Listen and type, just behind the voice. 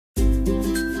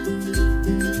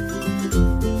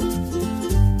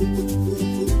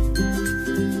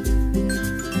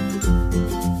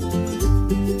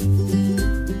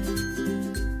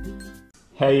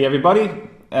Hey everybody,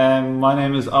 my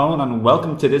name is Owen and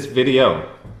welcome to this video.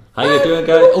 How you doing,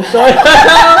 guys? Oh, sorry.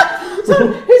 So,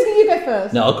 who's going to go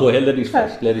first? No, go ahead, ladies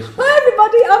first. Hi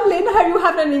everybody, I'm Lyn. Hope you're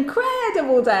having an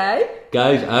incredible day.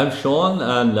 Guys, I'm Sean,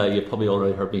 and you probably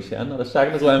already heard me saying that a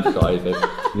second ago. I'm sorry, babe.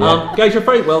 Guys, you're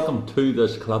very welcome to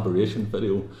this collaboration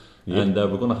video, and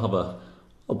we're going to have a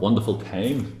wonderful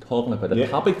time talking about a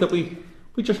topic that we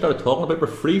just started talking about. We're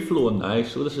free flowing now,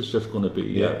 so this is just going to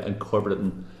be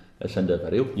incorporating this into the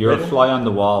video. You're a fly on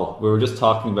the wall. We were just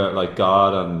talking about like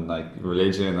God and like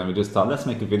religion, and we just thought let's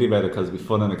make a video about it because it'll be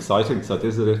fun and exciting. So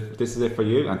this is it for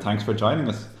you, and thanks for joining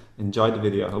us. Enjoy the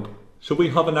video, I hope. So we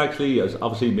haven't actually, as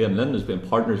obviously me and Lyn has been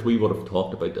partners, we would have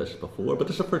talked about this before, but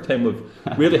this is the first time we've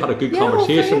really had a good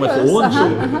conversation with Owen.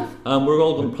 So we're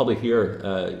all going to probably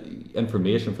hear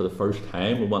information for the first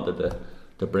time. We wanted to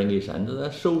bring you into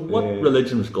this. So what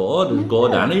religion is God? Is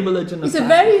God any religion? It's a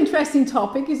very interesting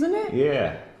topic, isn't it?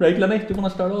 Yeah. Right, Lynny, do you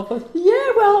want to start off with?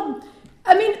 Yeah, well,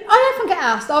 I mean, I often get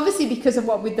asked, obviously because of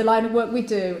the line of work we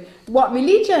do, what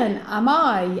religion am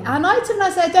I? And I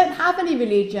sometimes say I don't have any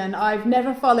religion. I've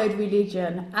never followed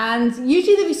religion. And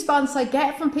usually the response I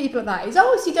get from people at that is,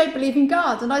 oh, so you don't believe in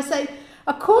God? And I say,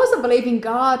 of course I believe in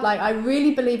God. Like, I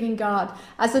really believe in God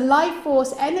as a life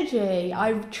force energy.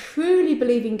 I truly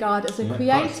believe in God as a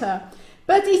creator.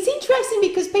 But it's interesting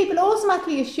because people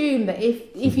automatically assume that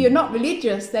if you're not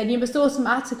religious, then you must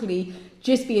automatically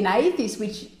just be an atheist,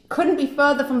 which couldn't be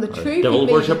further from the truth,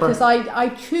 because I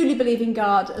truly believe in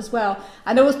God as well,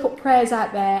 and I always put prayers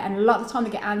out there, and a lot of the time they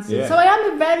get answered. So I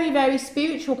am a very, very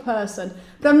spiritual person,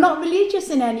 but I'm not religious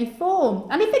in any form.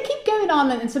 And if they keep going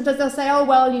on, and sometimes they'll say, oh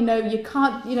well, you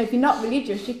can't, if you're not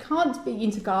religious, you can't be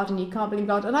into God and you can't believe in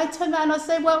God. And I turn around and I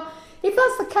say, well, if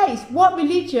that's the case, what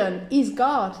religion is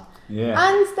God?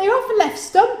 And they're often left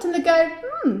stumped, and they go,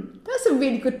 that's a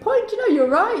really good point, you're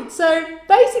right. So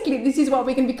basically this is what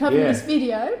we're going to be covering in this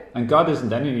video. And God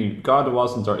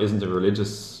wasn't or isn't a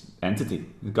religious entity.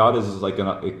 God is like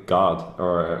a God,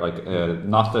 or like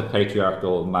not the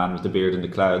patriarchal man with the beard in the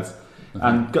clouds.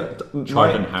 And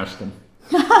Jordan Harston.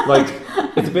 Like,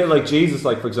 it's a bit like Jesus.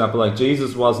 Like, for example, like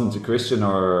Jesus wasn't a Christian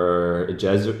or a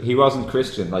Jesuit. He wasn't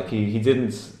Christian. Like he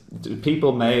didn't.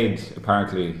 People made,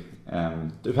 apparently,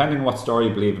 depending on what story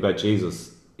you believe about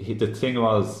Jesus, the thing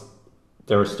was,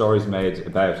 there were stories made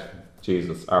about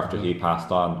Jesus after he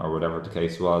passed on, or whatever the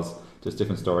case was. There's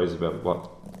different stories about what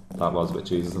that was about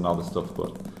Jesus and all this stuff.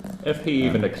 But if he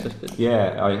even existed.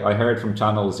 I heard from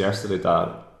channels yesterday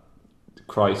that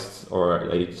Christ or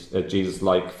a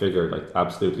Jesus-like figure like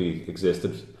absolutely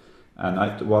existed,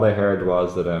 and what I heard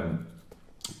was that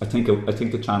I think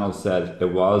the channel said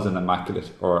it was an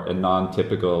immaculate or a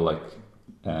non-typical like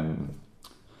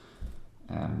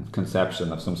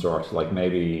conception of some sort. Like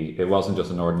maybe it wasn't just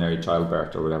an ordinary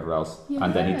childbirth or whatever else.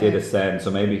 And then he did ascend,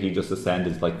 so maybe he just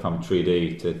ascended like from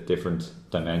 3D to different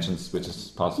dimensions, which is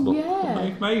possible.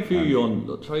 My view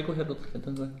on... Sorry, go ahead.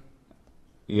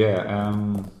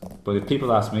 But if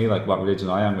people ask me like what religion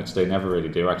I am, which they never really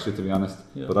do actually, to be honest,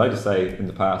 but I just say in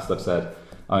the past I've said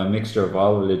I'm a mixture of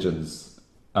all religions.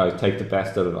 I take the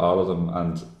best out of all of them,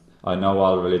 and I know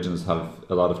all religions have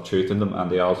a lot of truth in them, and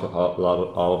they also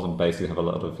all of them basically have a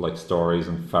lot of like stories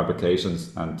and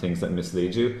fabrications and things that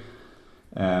mislead you.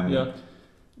 But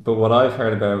what I've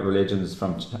heard about religions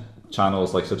from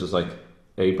channels like such as like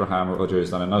Abraham or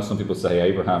others, and I know some people say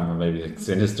Abraham or maybe like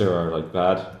sinister or like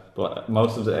bad, but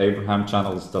most of the Abraham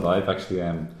channels that I've actually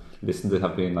listened to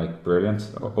have been like brilliant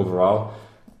overall.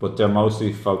 But they're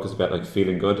mostly focused about like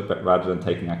feeling good, rather than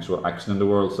taking actual action in the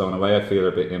world. So in a way, I feel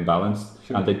a bit imbalanced,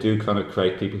 and they do kind of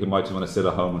create people who might just want to sit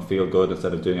at home and feel good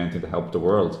instead of doing anything to help the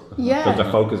world. But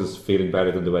their focus is feeling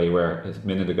better than the way you were a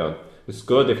minute ago. It's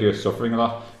good if you're suffering a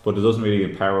lot, but it doesn't really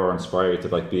empower or inspire you to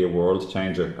like be a world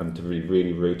changer and to be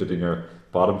really rooted in your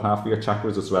bottom half of your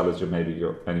chakras as well as your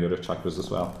any other chakras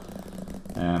as well.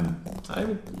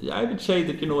 I would say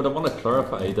that I want to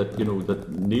clarify that that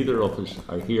neither of us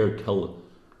are here till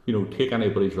take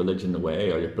anybody's religion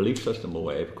away or your belief system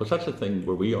away, because that's the thing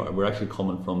where we are. We're actually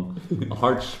coming from a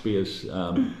heart space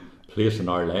place in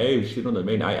our lives. You know what I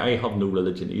mean? I have no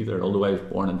religion either, although I was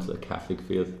born into the Catholic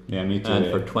faith. Yeah, me too. And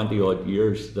for 20 odd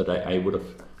years that I would have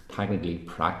technically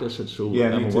practiced it, so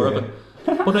I'm aware of it.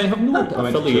 But I have no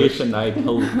affiliation now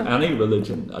to any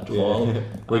religion at all.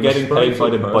 We're getting paid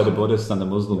by the Buddhists and the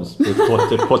Muslims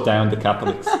to put down the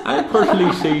Catholics. I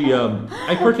personally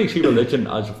see religion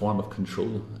as a form of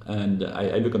control, and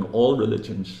I look at all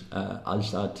religions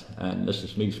as that. And this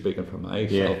is me speaking for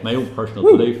myself, my own personal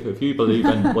belief. If you believe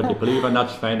in what you believe in,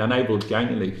 that's fine, and I will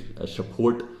genuinely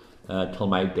support till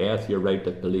my death, you're right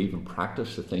to believe and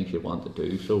practice the things you want to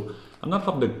do. So I'm not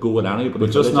having to go at anybody.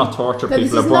 But just not torture No, people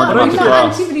this or is burn not, them at the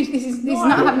cross. this is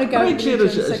not having a go I at see it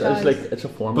religion, as so it's guys. like it's a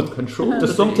form of control.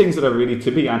 There's some things that are really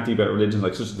to be anti about religion,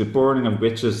 like such as the burning of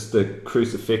witches, the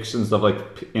crucifixions of like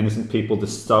innocent people, the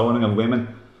stoning of women.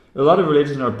 A lot of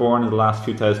religions that are born in the last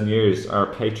few thousand years are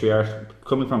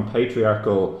coming from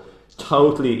patriarchal,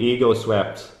 totally ego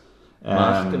swept,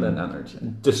 masculine energy,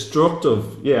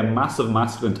 destructive, massive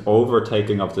masculine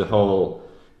overtaking of the whole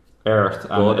earth,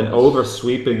 and an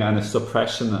oversweeping and a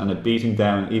suppression and a beating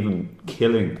down, even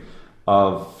killing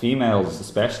of females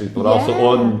especially, but also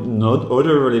on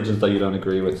other religions that you don't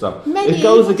agree with. So it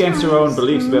goes against your own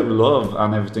beliefs about love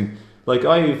and everything. Like,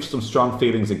 I have some strong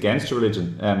feelings against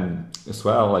religion as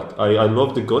well. Like, I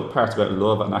love the good parts about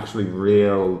love and actually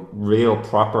real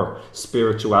proper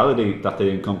spirituality that they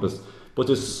encompass. But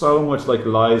there's so much like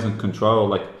lies and control.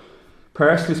 Like,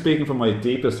 personally speaking, from my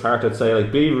deepest heart, I'd say,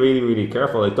 like, be really, really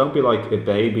careful. Like, don't be like a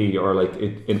baby or like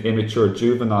an immature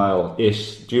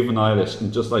juvenile-ish,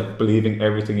 and just like believing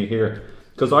everything you hear.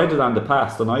 Because I did that in the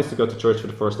past, and I used to go to church for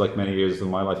the first like many years of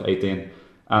my life, 18.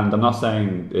 And I'm not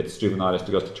saying it's juvenile-ish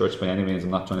to go to church by any means. I'm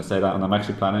not trying to say that, and I'm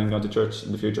actually planning on going to church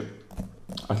in the future,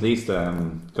 at least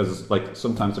because like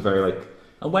sometimes they're very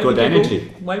like good energy.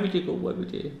 Why would you go? Why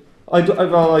would you? I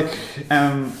well, like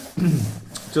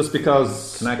just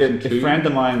because a friend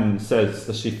of mine says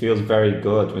that she feels very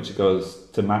good when she goes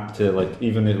to like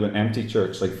even into an empty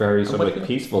church, like very sort of like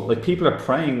peaceful. Like, people are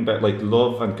praying about like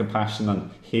love and compassion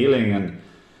and healing and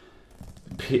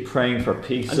praying for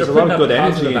peace. And there's a lot of good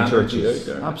energy in churches.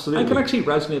 Absolutely. I can actually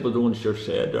resonate with the ones you've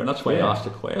said there, and that's why I asked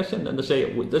the question. And they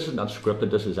say, this is not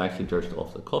scripted, this is actually just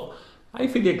off the cuff. I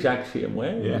feel the exact same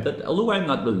way. That although I'm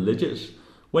not religious,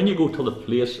 when you go to the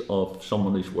place of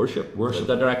someone who's worship,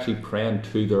 that they're actually praying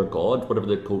to their God, whatever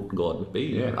their quote God would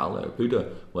be, or Allah, or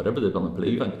Buddha, whatever they're going to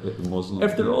believe in. Muslim,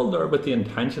 if they're all there with the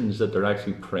intentions that they're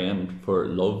actually praying for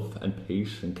love and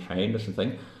peace and kindness and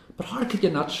things, but how could you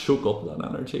not soak up that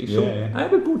energy? So I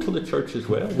would go to the church as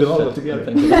well. We all go together.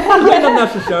 Not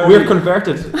necessarily. We're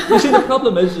converted. You see, the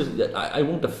problem is that I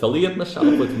won't affiliate myself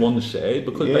with one side,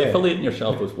 because by affiliating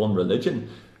yourself with one religion,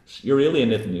 you're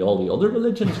alienating all the other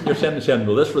religions. You're saying,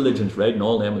 well, this religion's right and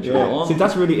all them is wrong. See,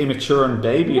 that's really immature and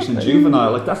babyish and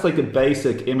juvenile. Like, that's like a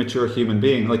basic immature human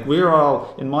being. Like, we're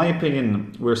all, in my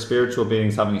opinion, we're spiritual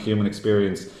beings having a human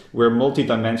experience. We're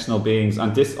multi-dimensional beings,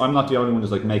 and this, I'm not the only one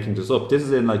who's like making this up. This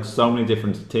is in like so many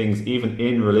different things, even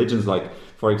in religions. Like,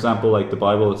 for example, like the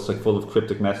Bible is like full of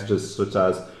cryptic messages, such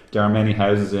as there are many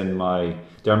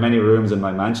rooms in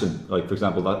my mansion. Like, for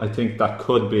example, I think that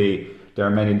could be there are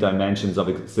many dimensions of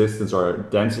existence or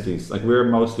densities. Like, we're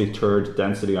mostly third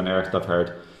density on Earth, I've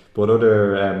heard, but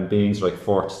other beings are like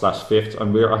fourth/fifth,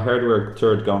 and I heard we're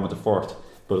third going with the fourth,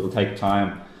 but it'll take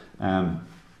time.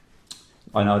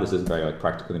 I know this isn't very like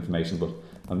practical information, but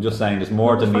I'm just saying there's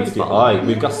more than meets the eye.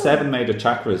 We've got 7 major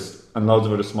chakras and loads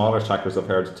of other smaller chakras, I've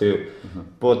heard too.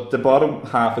 But the bottom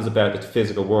half is about the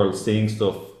physical world, seeing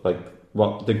stuff like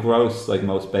what the gross, like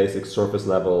most basic surface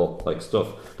level like stuff.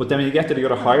 But then when you get to the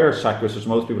other higher chakras, which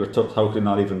most people are totally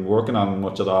not even working on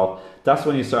much at all, that's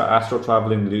when you start astral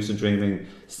traveling, lucid dreaming,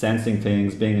 sensing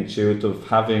things, being intuitive,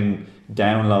 having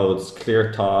downloads,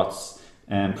 clear thoughts,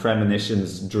 and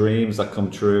premonitions, dreams that come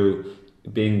true,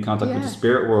 being in contact with the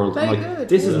spirit world. Very like, good.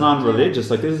 this is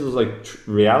non-religious. Like, this is like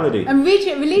reality. And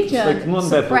religion like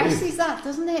suppresses that,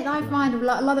 doesn't it? I find a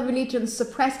lot of religions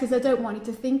suppress because they don't want you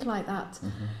to think like that.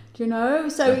 Do you know?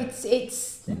 So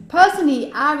it's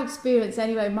personally our experience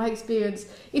anyway. My experience.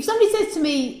 If somebody says to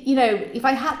me, you know, if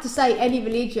I had to say any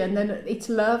religion, then it's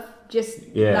love.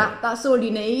 Just that's all you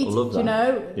need. I love that. You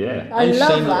know? Yeah. I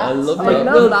love that. I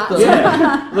love that.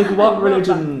 Yeah. Like, what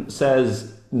religion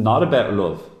says not about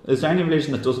love? Is there any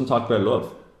religion that doesn't talk about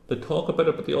love? They talk about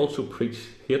it, but they also preach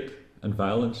hate and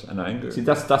violence and anger. See,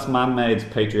 that's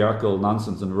man-made patriarchal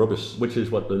nonsense and rubbish. Which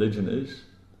is what religion is.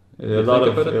 A lot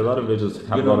of religions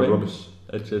have a lot of rubbish.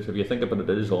 It's, if you think about it,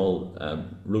 it is all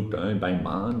wrote down by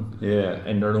man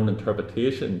in their own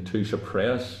interpretation to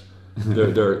suppress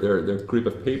their group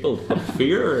of people, put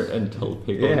fear until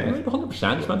people.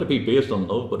 100% it's meant to be based on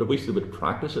love, but if we still would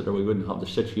practice it, or we wouldn't have the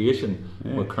situation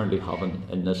we're currently having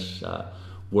in this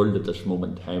world at this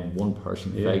moment in time, one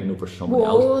person fighting over someone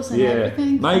else. And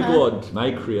everything. My God,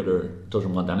 my Creator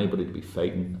doesn't want anybody to be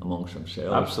fighting amongst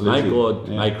themselves. Absolutely. My God,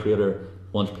 my Creator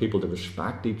wants people to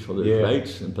respect each other's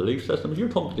rights and belief systems. You're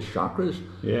talking the chakras.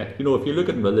 You know, if you look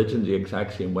at religion the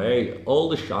exact same way, all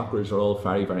the chakras are all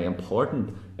very, very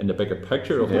important in the bigger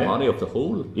picture of the body of the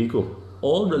whole. Equal.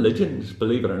 All religions,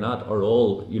 believe it or not, are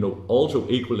all, you know, also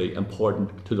equally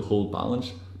important to the whole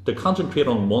balance. to concentrate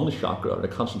on one chakra or to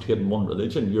concentrate on one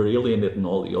religion, you're alienating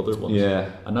all the other ones. Yeah.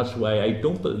 And that's why I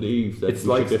don't believe that It's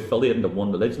you like- should be affiliated to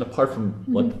one religion, apart from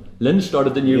what Lynn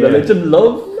started the new religion,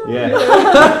 love.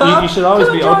 Yeah. You should always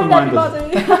be Join open-minded.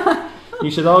 everybody.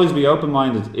 You should always be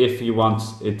open-minded if you want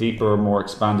a deeper, more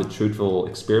expanded, truthful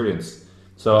experience.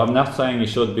 So I'm not saying you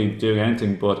should be doing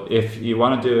anything, but if you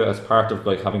want to do it as part of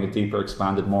like having a deeper,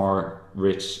 expanded, more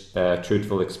rich,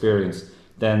 truthful experience,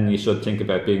 then you should think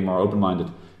about being more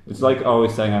open-minded. It's like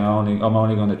always saying I'm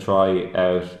only going to try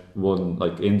out one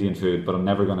like Indian food, but I'm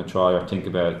never going to try or think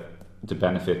about the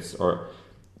benefits or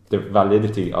the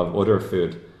validity of other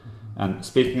food. And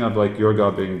speaking of like your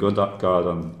God being a good God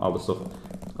and all this stuff,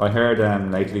 I heard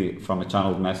lately from a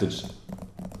channeled message.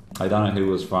 I don't know who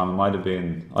it was from. It might have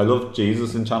been. I love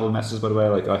Jesus in channeled messages, by the way.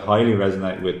 Like I highly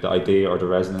resonate with the idea or the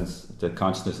resonance, the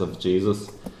consciousness of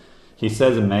Jesus. He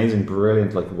says amazing,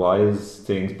 brilliant, like wise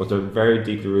things, but they're very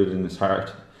deeply rooted in his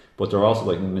heart. But they're also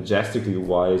like majestically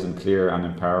wise and clear and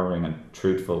empowering and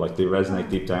truthful. Like they resonate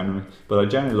deep down in me. But I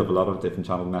generally love a lot of different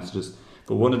channeled messages.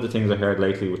 But one of the things I heard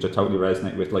lately, which I totally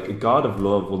resonate with, like a God of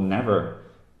love will never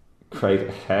create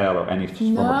a hell or any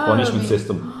form of punishment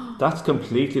system. That's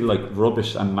completely like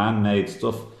rubbish and man-made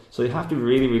stuff. So you have to be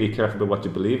really, really careful about what you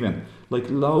believe in. Like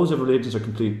loads of religions are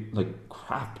complete like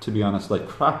crap, to be honest. Like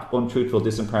crap, untruthful,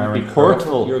 disempowering,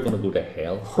 hurtful. You're going to go to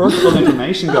hell. Hurtful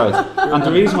information, guys. And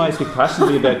the reason why I speak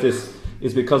passionately about this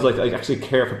is because like I actually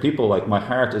care for people. Like my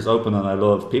heart is open and I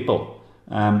love people.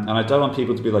 And I don't want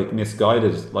people to be like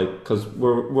misguided, like because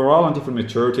we're all on different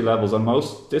maturity levels, and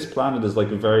this planet is like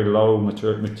a very low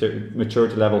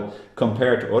maturity level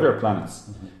compared to other planets.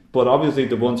 Mm-hmm. But obviously,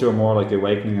 the ones who are more like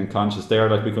awakening and conscious, they are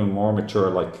like becoming more mature,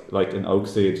 like an oak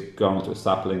seed going into a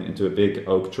sapling into a big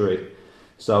oak tree.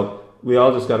 So we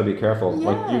all just got to be careful. Yeah.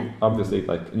 Like you obviously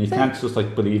and you can't just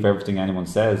like believe everything anyone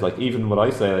says. Like even what I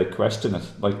say, like question it.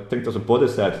 Like I think that's what Buddha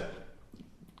said.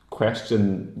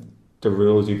 Question the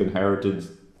rules you've inherited,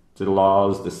 the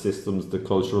laws, the systems, the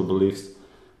cultural beliefs.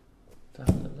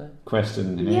 Definitely.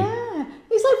 Question. Yeah.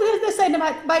 It's like they're saying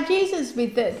about Jesus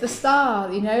with the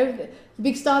star, you know, the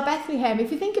big star of Bethlehem.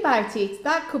 If you think about it,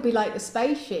 that could be like a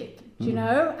spaceship, you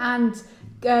know, and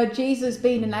Jesus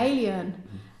being an alien.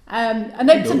 And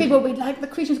then some people would be like, the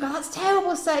Christians go, that's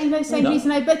terrible, saying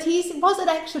Jesus, but he was an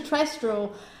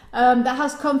extraterrestrial. That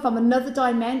has come from another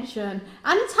dimension,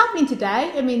 and it's happening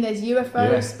today. I mean, there's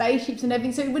UFOs, spaceships, and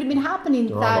everything. So it would have been happening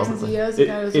thousands of years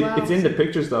ago as well. It's in the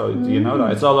pictures, though. Do you know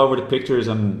that? It's all over the pictures,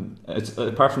 and it's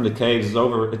apart from the caves,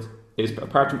 it's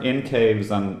apart from in caves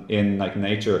and in like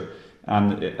nature,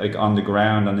 and like on the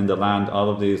ground and in the land. All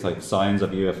of these like signs of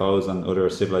UFOs and other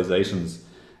civilizations.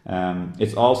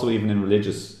 It's also even in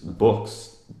religious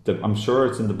books. I'm sure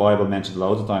it's in the Bible mentioned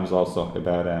loads of times also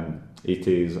about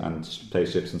ETs and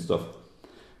spaceships and stuff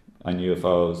and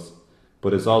UFOs,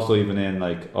 but it's also even in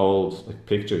like old like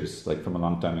pictures like from a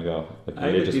long time ago, like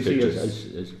religious pictures.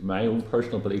 As my own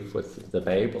personal belief with the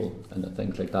Bible and the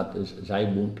things like that is I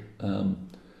won't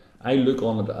I look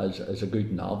on it as a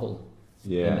good novel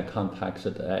in the context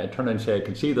that I turn and say I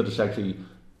can see that it's actually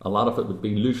a lot of it would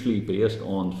be loosely based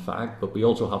on fact, but we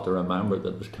also have to remember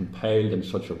that it was compiled in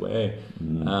such a way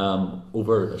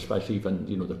over, especially even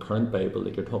the current Bible,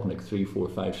 like you're talking like 3, 4,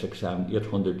 5, 6, 7,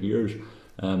 800 years,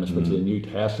 especially the New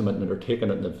Testament, and they're taking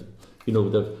it and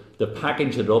they've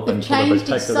packaged it up and changed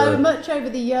it so much over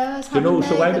the years. So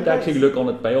I would actually look on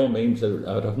it by all means. I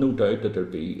would have no doubt that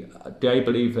there'd be. Do I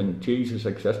believe in Jesus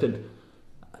existed?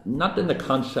 Not in the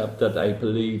concept that I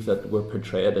believe that we're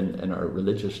portrayed in our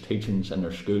religious teachings in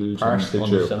our schools and on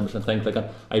the cinemas and things like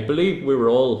that. I believe we were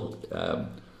all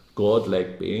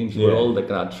God-like beings. We're all like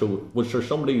that. So was there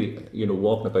somebody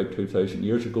walking about 2,000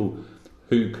 years ago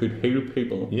who could heal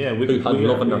people? Yeah, who had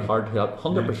love in their heart?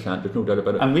 100%. There's no doubt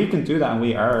about it. And we can do that, and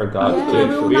we are God.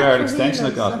 Yeah, we are an extension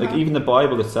of God. Like even the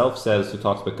Bible itself says, who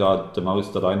talks about God the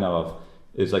most that I know of,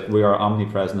 is like we are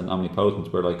omnipresent and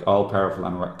omnipotent. We're like all powerful,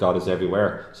 and God is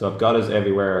everywhere. So if God is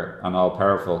everywhere and all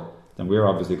powerful, then we're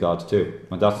obviously God too.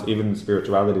 And that's even in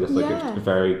spirituality. That's like a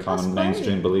very common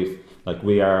mainstream belief. Like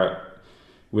we are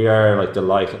like the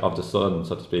light of the sun,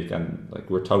 so to speak, and like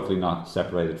we're totally not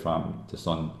separated from the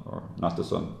sun or not the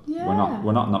sun. Yeah.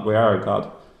 We're not. We are God.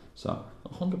 So.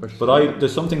 100%. But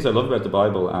there's some things I love about the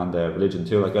Bible and religion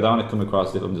too. Like I don't want to come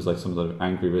across that I'm just like some sort of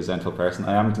angry, resentful person.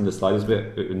 I am in the slightest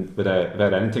bit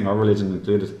about anything or religion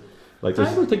included. Like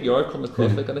I don't think you are coming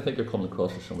across like, and I think you're coming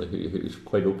across as somebody who's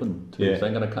quite open to the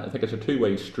thing, and I think it's a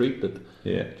two-way street. That do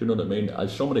you know what I mean?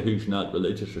 As somebody who's not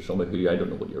religious, or somebody who I don't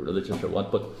know what you're religious or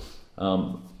what, but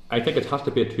I think it has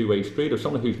to be a two-way street. If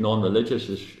somebody who's non-religious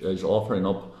is offering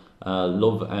up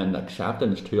love and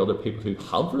acceptance to other people who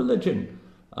have religion.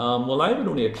 Well, I would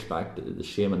only expect the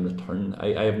same in return.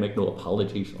 I make no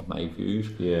apologies of my views.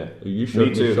 Yeah, you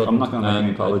me too. I'm not going to make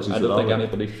any apologies. I don't think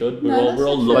anybody should. We're all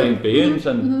true. loving beings,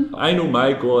 and I know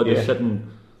my God is Yeah. sitting.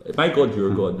 My God, your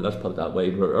God. Let's put it that way.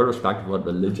 Irrespective of what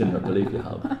religion or belief you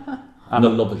have, and I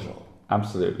love us all.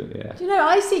 Absolutely, yeah. Do you know,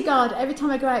 I see God every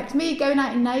time I go out. To me, going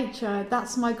out in nature,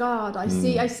 that's my God. I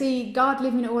see God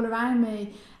living all around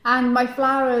me. And my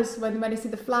flowers, when I see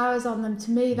the flowers on them,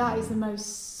 to me, that is the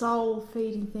most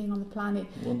soul-feeding thing on the planet.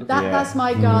 That's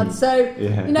my God. So,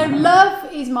 you know,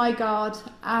 love is my God.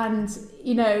 And,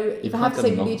 you know, if I have to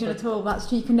say religion at all, that's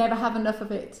true. You can never have enough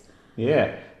of it.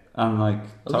 Yeah, and like,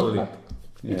 totally.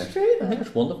 Yeah. It's true, though. I think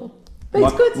it's wonderful. But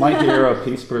it's good. My hero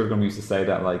peace program used to say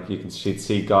that, like, she'd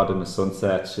see God in the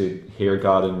sunset, she'd hear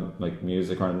God in like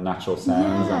music or in natural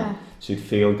sounds, and she'd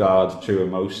feel God through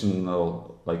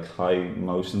emotional, like high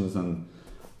emotions and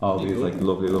all these like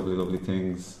lovely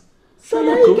things. So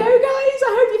there you go, guys.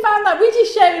 I hope you found that. We're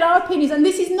just sharing our opinions, and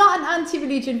this is not an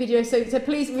anti-religion video. So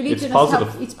please, religion It's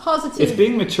positive. It's positive. It's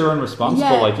being mature and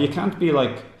responsible. Yeah. Like, you can't be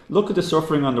like, look at the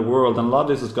suffering on the world, and a lot of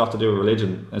this has got to do with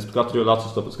religion. It's got to do with lots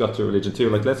of stuff. It's got to do with religion too.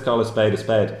 Like, let's call a spade a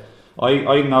spade.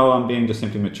 I know I'm being just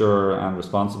simply mature and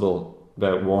responsible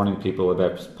about warning people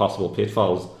about possible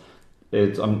pitfalls.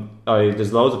 There's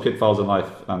loads of pitfalls in life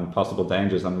and possible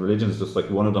dangers, and religion is just like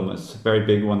one of them. It's a very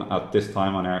big one at this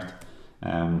time on earth.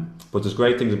 But there's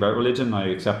great things about religion. I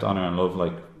accept, honour and love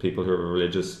like people who are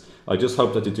religious. I just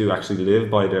hope that they do actually live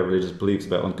by their religious beliefs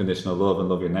about unconditional love and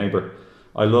love your neighbour.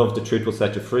 I love the truth will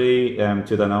set you free,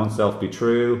 to thine own self be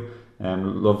true,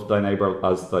 love thy neighbour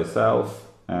as thyself.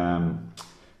 It's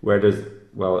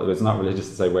not religious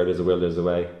to say where there's a will, there's a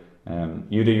way.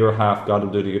 You do your half, God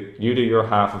will you do your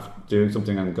half of doing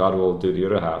something, and God will do the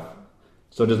other half.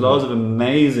 So there's loads of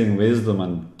amazing wisdom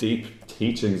and deep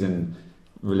teachings in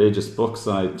religious books,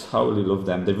 and I totally love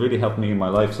them. They've really helped me in my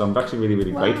life, so I'm actually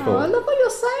really grateful. I love what you're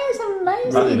saying. It's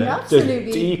amazing. Absolutely.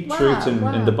 There's deep truths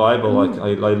in the Bible. Like,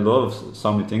 I love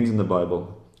so many things in the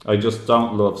Bible. I just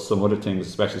don't love some other things,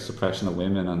 especially suppression of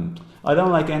women, and I don't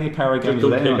like any power against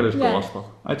Don't anyone. take it as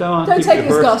gospel. I don't take it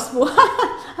as gospel.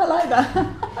 I like that.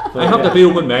 I have to be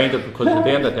open-minded, because at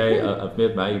the end of the day, I've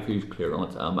made my views clear on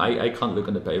it. I can't look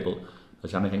in the Bible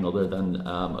as anything other than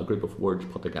a group of words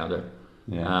put together.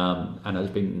 And has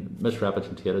been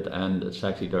misrepresented, and it's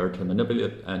actually there to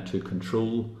manipulate and to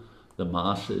control the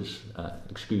masses.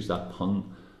 Excuse that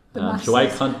pun. So I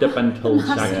can't dip into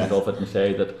sections of it and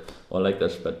say that I like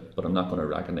this bit, but I'm not going to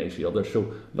recognise the others.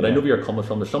 So, but I know where you're coming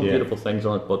from. There's some beautiful things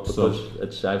on it, but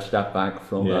because I've stepped back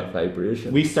from that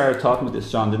vibration. We started talking about this,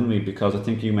 Sean, didn't we? Because I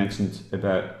think you mentioned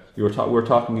about we were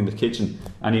talking in the kitchen,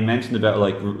 and he mentioned about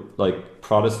like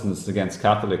Protestants against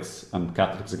Catholics and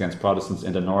Catholics against Protestants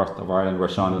in the north of Ireland, where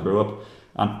Sean grew up.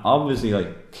 And obviously,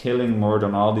 like, killing, murder,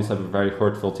 and all these type of very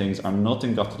hurtful things are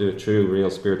nothing got to do with true, real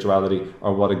spirituality,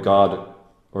 or what a God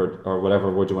or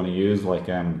whatever word you want to use, like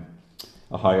a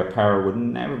higher power would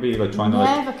never be like trying to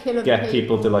like get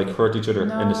people to like hurt each other in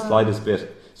the slightest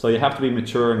bit. So you have to be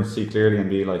mature and see clearly and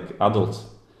be like adults.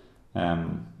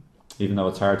 Even though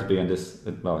it's hard to be in this,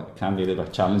 well, it can be a little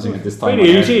challenging at this time.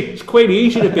 It's quite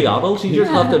easy to be adults. You just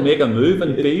have to make a move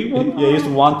and be one. You just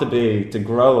want to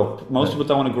grow up. Most people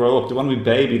don't want to grow up. They want to be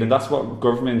babied, and that's what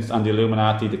governments and the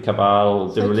Illuminati, the cabal,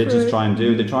 the religions try and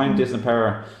do. They try and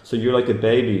disempower. So you're like a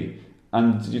baby,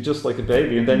 and you're just like a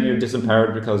baby, and then you're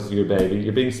disempowered because you're a baby.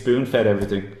 You're being spoon-fed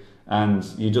everything, and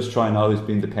you just try and always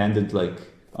be independent, like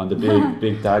on the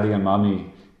big daddy and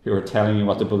mommy who are telling you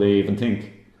what to believe and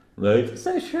think. Right.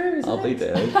 So true, isn't I'll it? be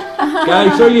there.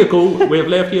 Guys, there you go. We've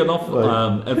left you enough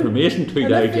information to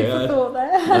digest.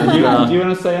 Do you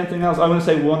want to say anything else? I want to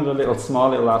say one small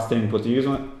little last thing, but do you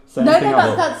want to say anything else?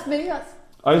 No, that's me.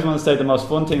 I just want to say the most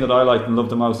fun thing that I like and love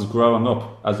the most is growing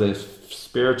up as a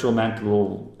spiritual,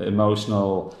 mental,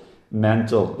 emotional,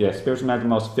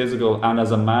 most physical, and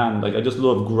as a man. Like, I just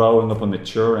love growing up and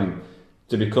maturing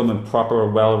to become a proper,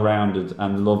 well-rounded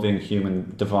and loving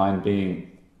human divine being.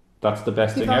 That's the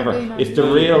best thing ever. It's the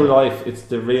real life. It's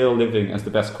the real living. It's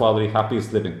the best quality,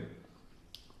 happiest living.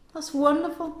 That's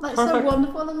wonderful. That's Perfect. so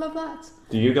wonderful. I love that.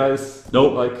 Do you guys?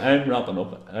 No, I'm wrapping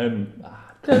up.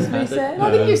 Because we said, I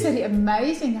think you said it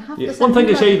amazing. I have to say. One thing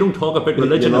to say, you don't talk about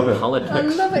religion and politics. I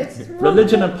love it.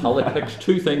 Religion and politics,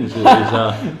 two things.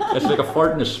 It's like a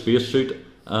fart in a spacesuit,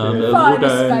 and it'll go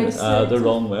down the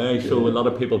wrong way. So a lot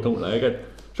of people don't like it.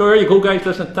 So there you go, guys.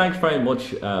 Listen, thanks very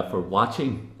much for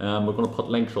watching. We're going to put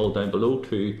links all down below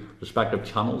to respective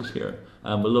channels here.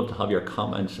 We'd love to have your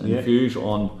comments and views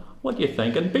on what you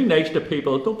think. And be nice to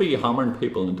people. Don't be hammering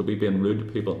people, and don't be being rude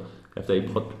to people if they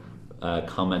put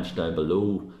comments down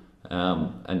below.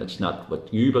 and it's not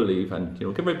what you believe, and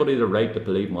give everybody the right to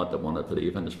believe in what they want to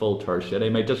believe, and it's full Thursday. They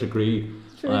may disagree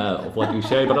of what you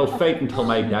say, but I'll fight until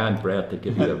my damn breath to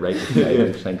give you the right to say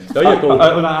these things. There you go.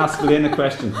 I want to ask Lyn a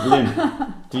question.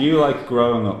 Lyn, do you like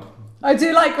growing up? I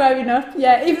do like growing up,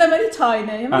 yeah, even though I'm only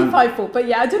tiny. I'm only 5 foot, but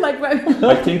yeah, I do like growing up.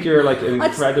 I think you're like an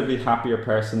incredibly happier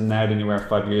person now than you were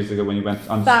 5 years ago when you went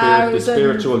on the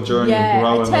spiritual journey of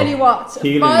growing up. I tell you what,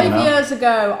 healing, 5 years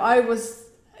ago, I was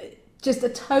just a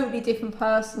totally different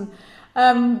person.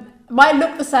 Might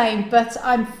look the same, but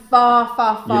I'm far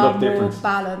more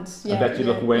balanced. Yeah, I bet you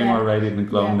look way more radiant and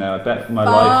glowing now. I bet my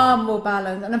far more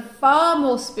balanced, and I'm far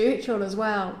more spiritual as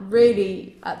well.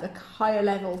 Really at the higher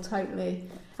level, totally.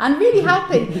 And really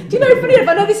happy. Do you know, funny enough,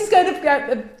 I know this is going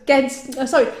up against,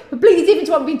 completely different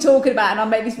to what we've been talking about, and I'll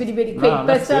make this really quick.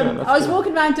 But I was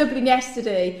walking around Dublin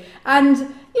yesterday, and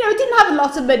I didn't have a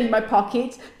lot of money in my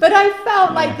pocket, but I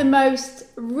felt like the most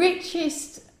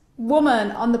richest woman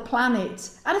on the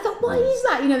planet. And I thought, why is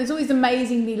that? There's always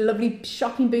amazingly lovely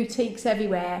shopping boutiques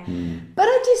everywhere. But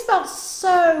I just felt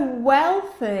so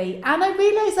wealthy. And I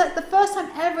realised that the first time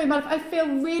ever in my life, I feel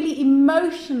really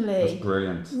emotionally. That's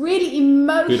brilliant. Really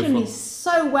emotionally Beautiful.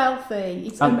 So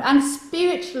wealthy. And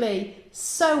spiritually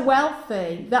so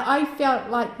wealthy that I felt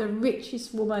like the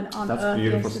richest woman on earth. That's a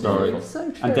beautiful story.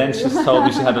 So true. And then she told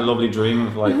me she had a lovely dream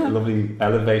of like a lovely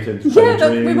elevated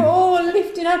dream. We were all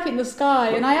lifting up in the sky,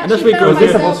 and I actually was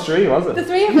this us three, was it? The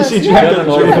three of us. She dreamt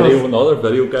another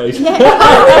video, guys.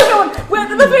 Yeah,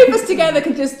 well, the three of us together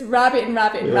can just rabbit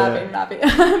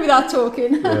without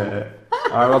talking. Yeah.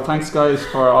 All right, well, thanks guys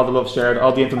for all the love shared,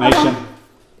 all the information.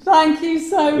 Thank you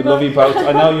so much. We love you both.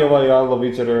 I know you all love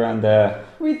each other, and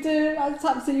we do. That's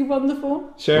absolutely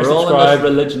wonderful. Share, We're subscribe. all in this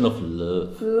religion of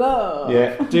love. Love.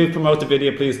 Yeah, do promote the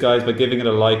video, please, guys, by giving it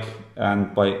a like,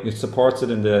 and it supports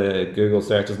it in the Google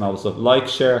searches and all the stuff. Like,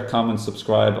 share, comment,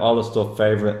 subscribe, all the stuff.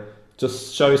 Favorite.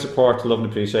 Just show your support, love, and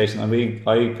appreciation. And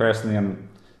I personally am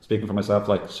speaking for myself.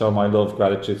 Like, show my love,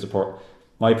 gratitude, support,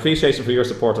 my appreciation for your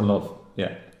support and love.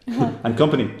 Yeah, and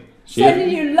company. Sending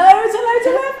you loads and loads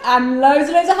of love and loads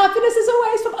of happiness as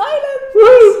always from Ireland.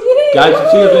 Woo!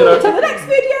 Guys, see you later. Till the next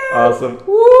video. Awesome.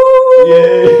 Woo!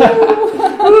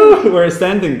 Yeah. We're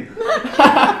ascending.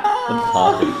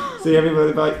 Fantastic. See you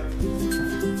everybody. Bye.